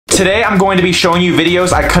Today I'm going to be showing you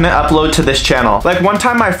videos I couldn't upload to this channel. Like one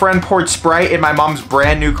time my friend poured Sprite in my mom's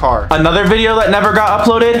brand new car. Another video that never got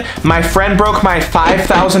uploaded, my friend broke my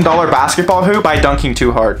 $5,000 basketball hoop by dunking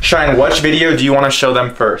too hard. Shine, which video do you want to show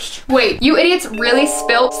them first? Wait, you idiots really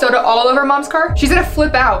spilled soda all over mom's car? She's gonna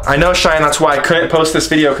flip out. I know, Shine, that's why I couldn't post this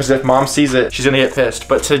video, because if mom sees it, she's gonna get pissed.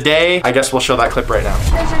 But today, I guess we'll show that clip right now.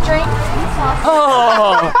 There's your drink.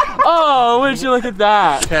 Oh, oh, would you look at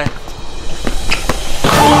that? Okay.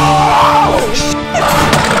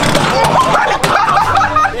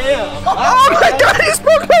 Oh my god, he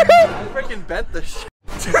broke my hoop! I freaking bent the shit.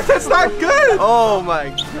 That's not good! Oh my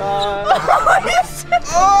god.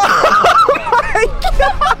 Oh my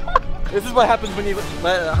god! This is what happens when you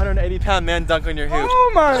let a 180-pound man dunk on your hoop.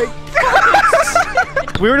 Oh my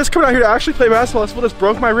god! We were just coming out here to actually play basketball. This fool just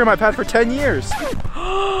broke my rim I've had for 10 years.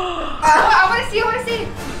 I wanna see, I wanna see.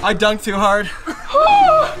 I dunked too hard.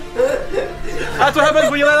 That's what happens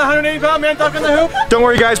when you let a 180-pound man dunk on the hoop. Don't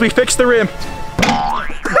worry guys, we fixed the rim.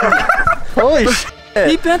 Holy shit.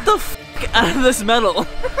 He bent the f out of this metal.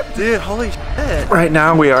 Dude, holy shit. Right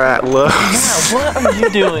now we are at Lowe's. Yeah, what are you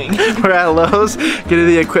doing? We're at Lowe's getting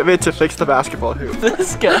the equipment to fix the basketball hoop.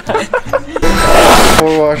 This guy.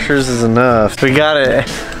 4 washers is enough. We got it.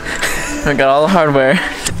 We got all the hardware.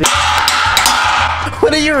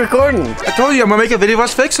 What are you recording? I told you I'm gonna make a video of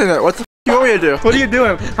us fixing it. What the f you want me to do? What are you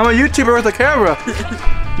doing? I'm a YouTuber with a camera.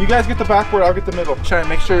 You guys get the backboard, I'll get the middle. Try and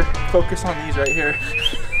make sure, focus on these right here.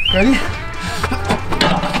 Ready?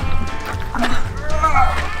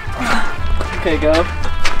 Okay, go.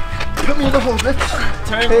 Put me in the hole, bitch.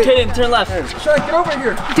 Turn, Kaden, turn left. Shine, get over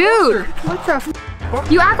here. Dude, what the f?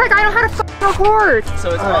 You act like I know how to f record.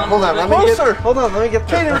 So it's on. Hold on, let me Closer. hold on, let me get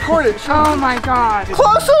Kaden, record it. Oh my god.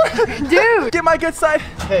 Closer. Dude. Get my good side.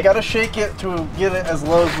 Okay, gotta shake it to get it as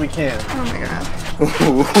low as we can. Oh my god.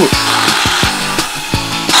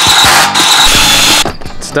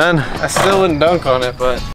 It's done. I still wouldn't dunk on it, but